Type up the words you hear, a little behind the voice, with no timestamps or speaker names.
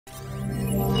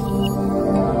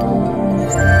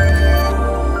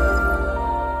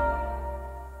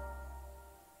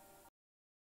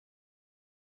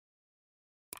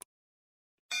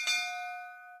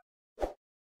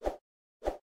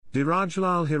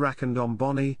Dhirajlal Hirachand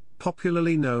Ambani,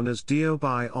 popularly known as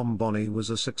Dhirubhai Ambani, was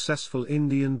a successful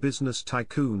Indian business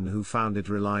tycoon who founded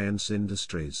Reliance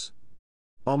Industries.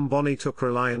 Ambani took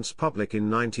Reliance public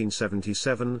in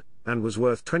 1977, and was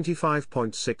worth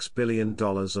 $25.6 billion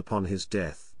upon his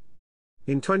death.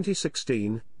 In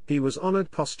 2016, he was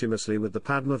honoured posthumously with the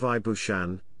Padma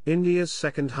Vibhushan, India's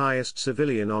second highest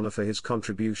civilian honour for his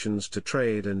contributions to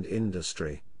trade and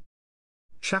industry.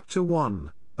 Chapter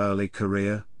 1, Early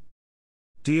Career.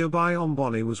 Dhirubhai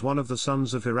Ambani was one of the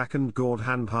sons of Hirachand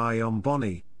Ambani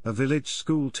Ambani, a village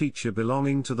school teacher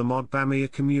belonging to the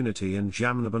Modbamia community, and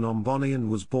Jamnaban Ambani, and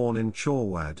was born in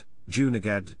Chorwad,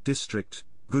 Junagadh district,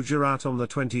 Gujarat on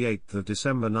 28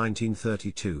 December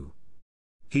 1932.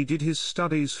 He did his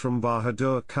studies from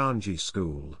Bahadur Kanji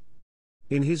School.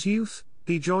 In his youth,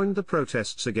 he joined the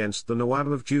protests against the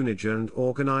Nawab of Junagadh and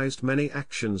organised many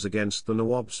actions against the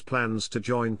Nawab's plans to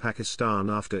join Pakistan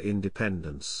after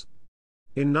independence.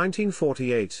 In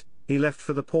 1948, he left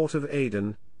for the port of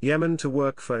Aden, Yemen, to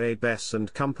work for A. Bess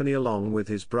and Company along with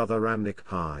his brother Ramnik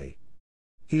Pai.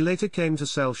 He later came to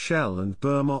sell Shell and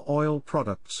Burma oil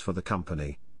products for the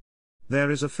company. There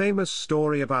is a famous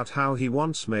story about how he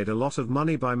once made a lot of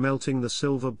money by melting the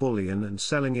silver bullion and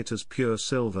selling it as pure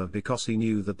silver, because he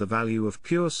knew that the value of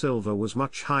pure silver was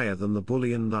much higher than the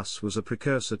bullion, thus was a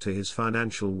precursor to his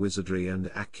financial wizardry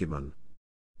and acumen.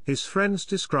 His friends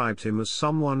described him as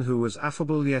someone who was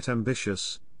affable yet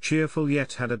ambitious, cheerful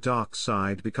yet had a dark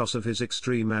side because of his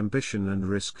extreme ambition and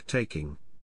risk-taking.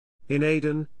 In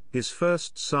Aden, his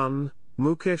first son,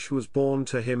 Mukesh, was born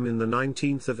to him in the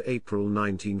 19th of April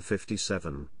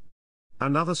 1957.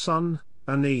 Another son,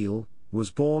 Anil,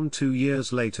 was born 2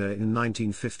 years later in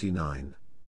 1959.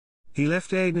 He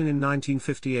left Aden in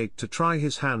 1958 to try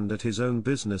his hand at his own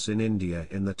business in India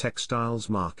in the textiles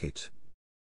market.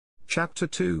 Chapter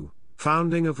 2,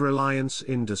 Founding of Reliance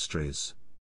Industries.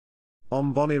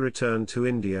 Ambani returned to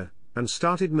India, and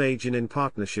started Majin in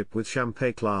partnership with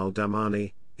Shampaiklal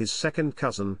Damani, his second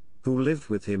cousin, who lived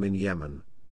with him in Yemen.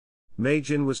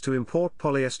 Majin was to import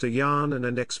polyester yarn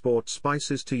and export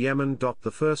spices to Yemen. The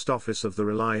first office of the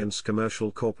Reliance Commercial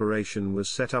Corporation was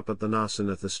set up at the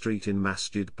Narsinatha Street in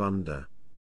Masjid Bunda.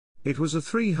 It was a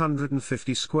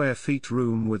 350 square feet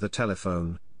room with a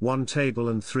telephone, 1 table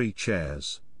and 3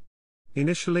 chairs.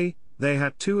 Initially, they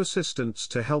had 2 assistants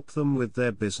to help them with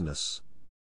their business.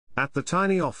 At the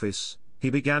tiny office, he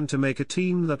began to make a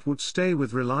team that would stay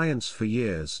with Reliance for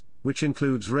years, which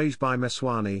includes Rajbhai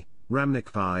Meswani,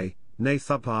 Ramnik Pai,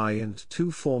 Nathubhai, and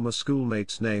 2 former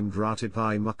schoolmates named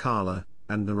Ratibhai Makala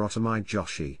and Narottamai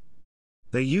Joshi.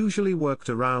 They usually worked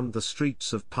around the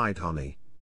streets of Paidhani.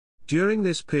 During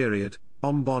this period,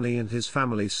 Ambani and his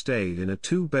family stayed in a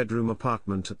 2-bedroom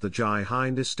apartment at the Jai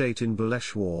Hind estate in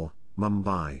Bhuleshwar,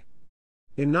 Mumbai.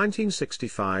 In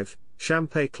 1965,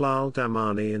 Shampaiklal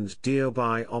Damani and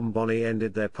Dhirubhai Ambani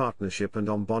ended their partnership and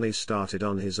Ambani started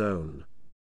on his own.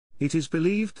 It is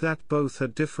believed that both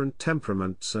had different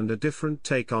temperaments and a different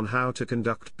take on how to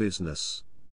conduct business.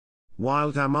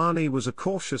 While Damani was a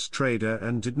cautious trader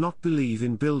and did not believe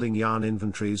in building yarn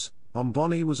inventories,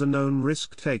 Ambani was a known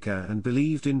risk-taker and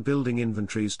believed in building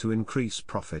inventories to increase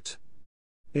profit.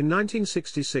 In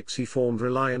 1966 he formed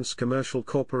Reliance Commercial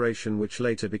Corporation, which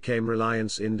later became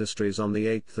Reliance Industries on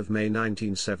 8 May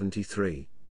 1973.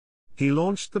 He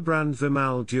launched the brand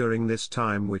Vimal during this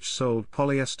time, which sold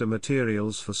polyester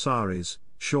materials for saris,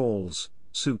 shawls,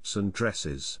 suits and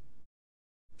dresses.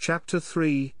 Chapter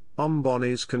 3,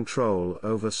 Ambani's Control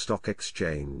over Stock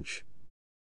Exchange.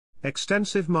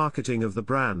 Extensive marketing of the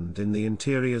brand in the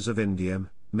interiors of India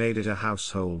made it a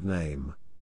household name.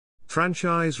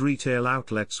 Franchise retail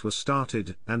outlets were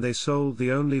started and they sold the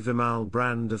only Vimal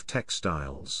brand of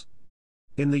textiles.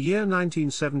 In the year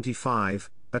 1975,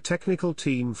 a technical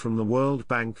team from the World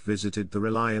Bank visited the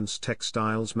Reliance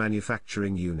Textiles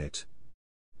manufacturing unit.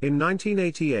 In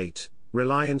 1988,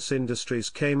 Reliance Industries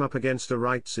came up against a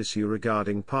rights issue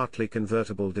regarding partly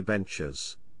convertible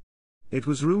debentures. It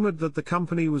was rumored that the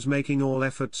company was making all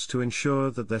efforts to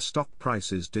ensure that their stock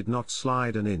prices did not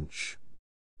slide an inch.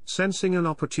 Sensing an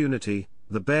opportunity,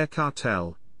 the Bear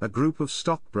Cartel, a group of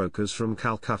stockbrokers from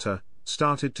Calcutta,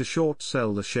 started to short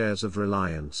sell the shares of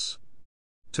Reliance.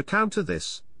 To counter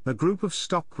this, a group of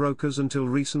stockbrokers until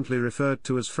recently referred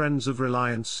to as Friends of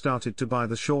Reliance started to buy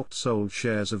the short-sold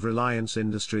shares of Reliance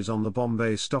Industries on the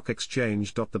Bombay Stock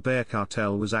Exchange. The Bear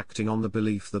Cartel was acting on the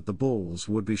belief that the bulls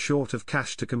would be short of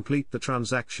cash to complete the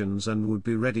transactions and would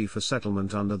be ready for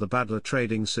settlement under the Badla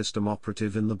trading system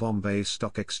operative in the Bombay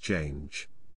Stock Exchange.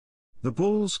 The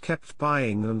bulls kept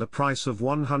buying and a price of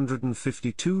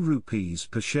 152 rupees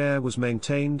per share was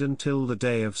maintained until the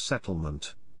day of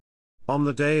settlement. On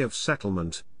the day of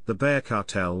settlement, the bear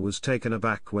cartel was taken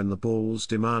aback when the bulls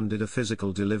demanded a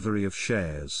physical delivery of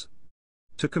shares.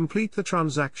 To complete the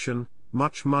transaction,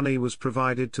 much money was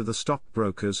provided to the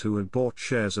stockbrokers who had bought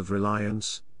shares of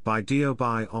Reliance, by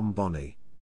Dhirubhai Ambani.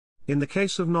 In the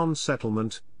case of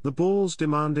non-settlement, the bulls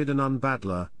demanded an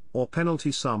unbadler, or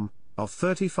penalty sum, of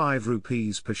 35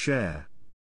 rupees per share.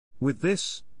 With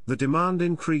this, the demand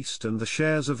increased and the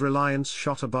shares of Reliance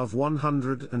shot above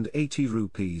 180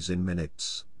 rupees in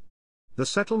minutes. The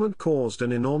settlement caused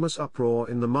an enormous uproar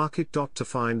in the market. To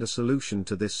find a solution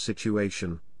to this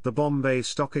situation, the Bombay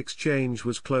Stock Exchange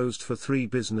was closed for 3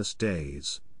 business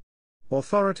days.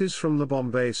 Authorities from the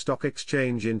Bombay Stock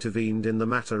Exchange intervened in the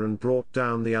matter and brought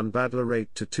down the unbadler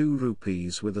rate to 2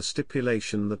 rupees with a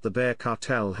stipulation that the bear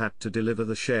cartel had to deliver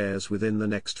the shares within the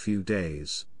next few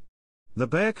days. The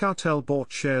bear cartel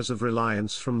bought shares of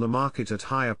Reliance from the market at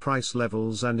higher price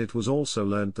levels, and it was also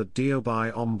learned that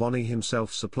Dhirubhai Ambani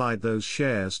himself supplied those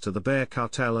shares to the bear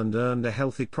cartel and earned a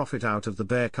healthy profit out of the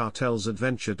bear cartel's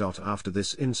adventure. After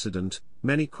this incident,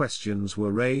 many questions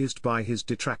were raised by his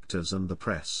detractors and the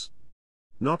press.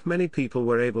 Not many people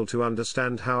were able to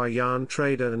understand how a yarn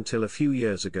trader until a few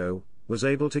years ago was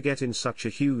able to get in such a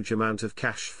huge amount of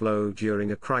cash flow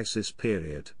during a crisis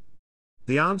period.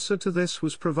 The answer to this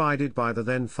was provided by the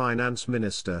then Finance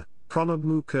Minister, Pranab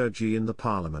Mukherjee, in the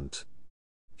Parliament.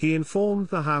 He informed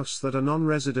the House that a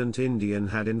non-resident Indian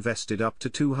had invested up to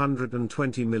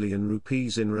 220 million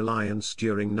rupees in Reliance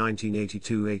during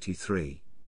 1982-83.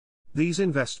 These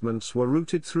investments were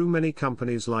routed through many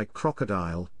companies like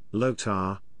Crocodile,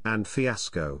 Lotar, and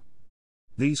Fiasco.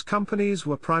 These companies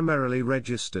were primarily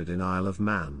registered in Isle of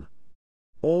Man.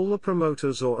 All the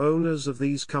promoters or owners of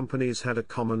these companies had a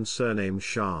common surname,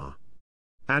 Shah.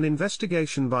 An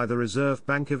investigation by the Reserve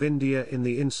Bank of India in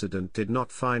the incident did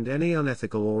not find any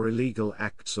unethical or illegal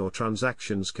acts or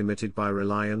transactions committed by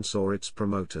Reliance or its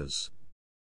promoters.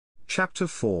 Chapter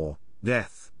 4,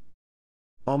 Death.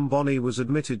 Ambani was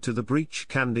admitted to the Breach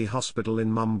Candy Hospital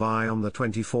in Mumbai on the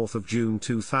 24th of June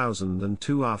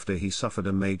 2002 after he suffered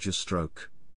a major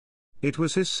stroke. It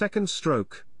was his second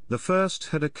stroke. The first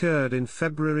had occurred in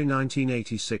February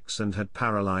 1986 and had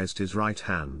paralyzed his right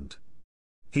hand.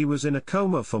 He was in a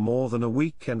coma for more than a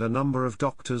week and a number of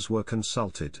doctors were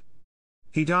consulted.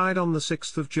 He died on the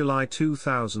 6th of July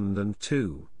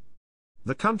 2002.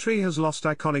 The country has lost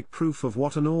iconic proof of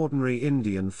what an ordinary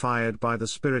Indian fired by the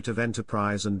spirit of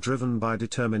enterprise and driven by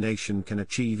determination can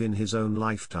achieve in his own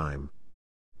lifetime.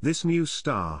 This new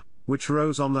star, which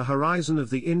rose on the horizon of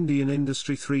the Indian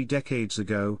industry 3 decades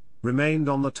ago, remained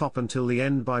on the top until the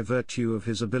end by virtue of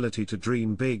his ability to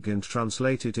dream big and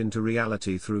translate it into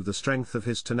reality through the strength of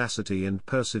his tenacity and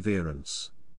perseverance.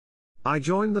 I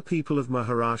join the people of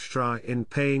Maharashtra in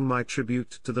paying my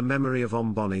tribute to the memory of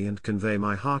Ambani and convey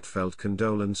my heartfelt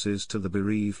condolences to the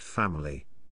bereaved family.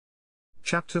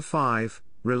 Chapter 5,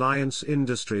 Reliance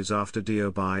Industries after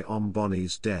Dhirubhai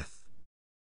Ambani's death.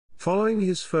 Following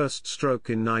his first stroke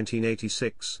in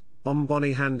 1986,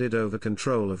 Ambani handed over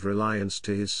control of Reliance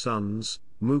to his sons,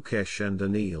 Mukesh and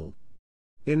Anil.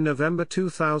 In November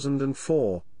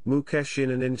 2004, Mukesh in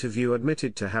an interview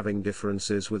admitted to having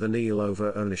differences with Anil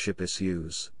over ownership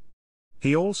issues.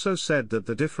 He also said that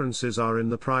the differences are in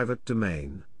the private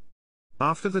domain.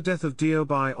 After the death of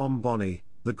Dhirubhai Ambani,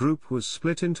 the group was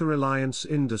split into Reliance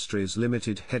Industries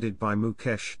Limited headed by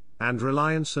Mukesh, and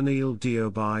Reliance Anil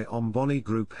Dhirubhai Ambani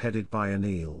Group headed by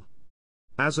Anil.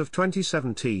 As of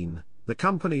 2017, the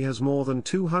company has more than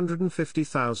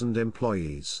 250,000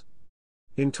 employees.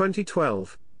 In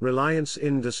 2012, Reliance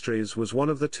Industries was one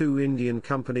of the 2 Indian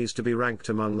companies to be ranked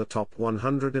among the top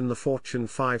 100 in the Fortune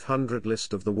 500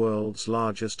 list of the world's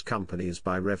largest companies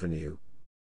by revenue.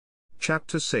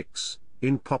 Chapter 6,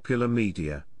 In Popular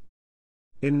Media.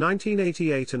 In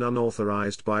 1988, an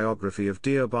unauthorized biography of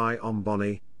Dhirubhai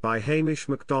Ambani, by Hamish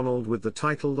MacDonald with the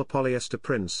title The Polyester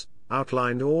Prince,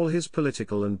 outlined all his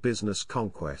political and business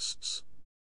conquests.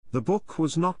 The book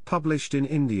was not published in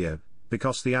India,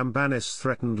 because the Ambanis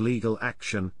threatened legal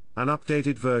action. An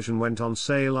updated version went on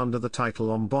sale under the title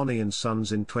Ambani &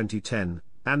 Sons in 2010,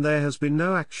 and there has been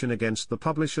no action against the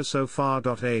publisher so far.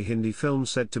 A Hindi film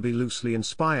said to be loosely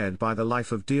inspired by the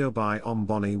life of Dhirubhai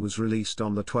Ambani was released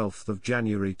on the 12th of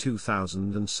January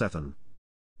 2007.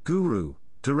 Guru,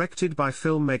 directed by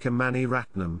filmmaker Mani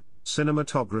Ratnam,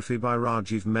 cinematography by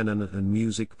Rajiv Menon and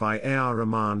music by A.R.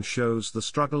 Rahman shows the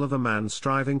struggle of a man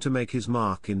striving to make his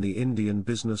mark in the Indian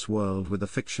business world with a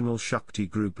fictional Shakti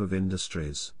group of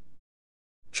industries.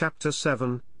 Chapter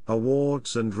 7,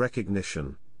 Awards and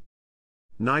Recognition.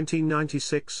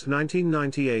 1996,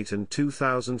 1998 and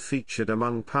 2000 featured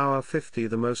among Power 50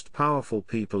 the most powerful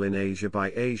people in Asia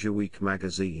by Asia Week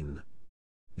magazine.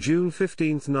 June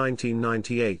 15,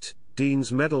 1998,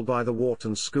 Dean's Medal by the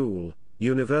Wharton School,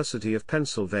 University of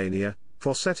Pennsylvania,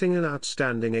 for setting an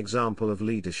outstanding example of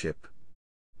leadership.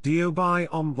 Dhirubhai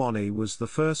Ambani was the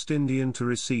first Indian to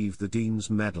receive the Dean's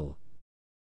Medal.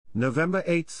 November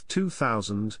 8,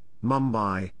 2000,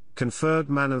 Mumbai, conferred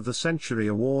Man of the Century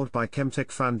Award by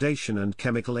Chemtech Foundation and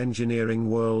Chemical Engineering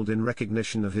World in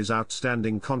recognition of his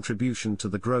outstanding contribution to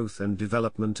the growth and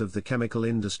development of the chemical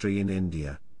industry in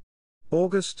India.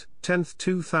 August 10,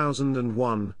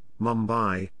 2001,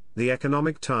 Mumbai, the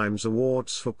Economic Times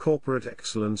Awards for Corporate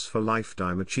Excellence for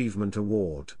Lifetime Achievement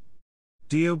Award.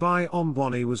 Dhirubhai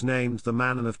Ambani was named the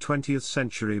Man of 20th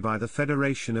Century by the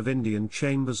Federation of Indian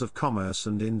Chambers of Commerce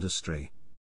and Industry.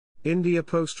 India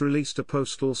Post released a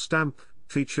postal stamp,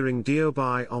 featuring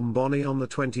Dhirubhai Ambani on the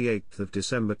 28th of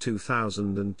December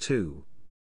 2002.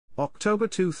 October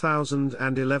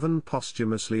 2011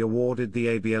 posthumously awarded the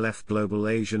ABLF Global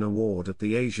Asian Award at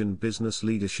the Asian Business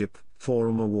Leadership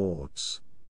Forum Awards.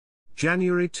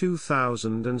 January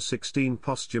 2016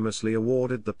 posthumously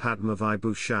awarded the Padma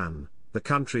Vibhushan, the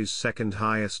country's second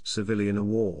highest civilian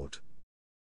award.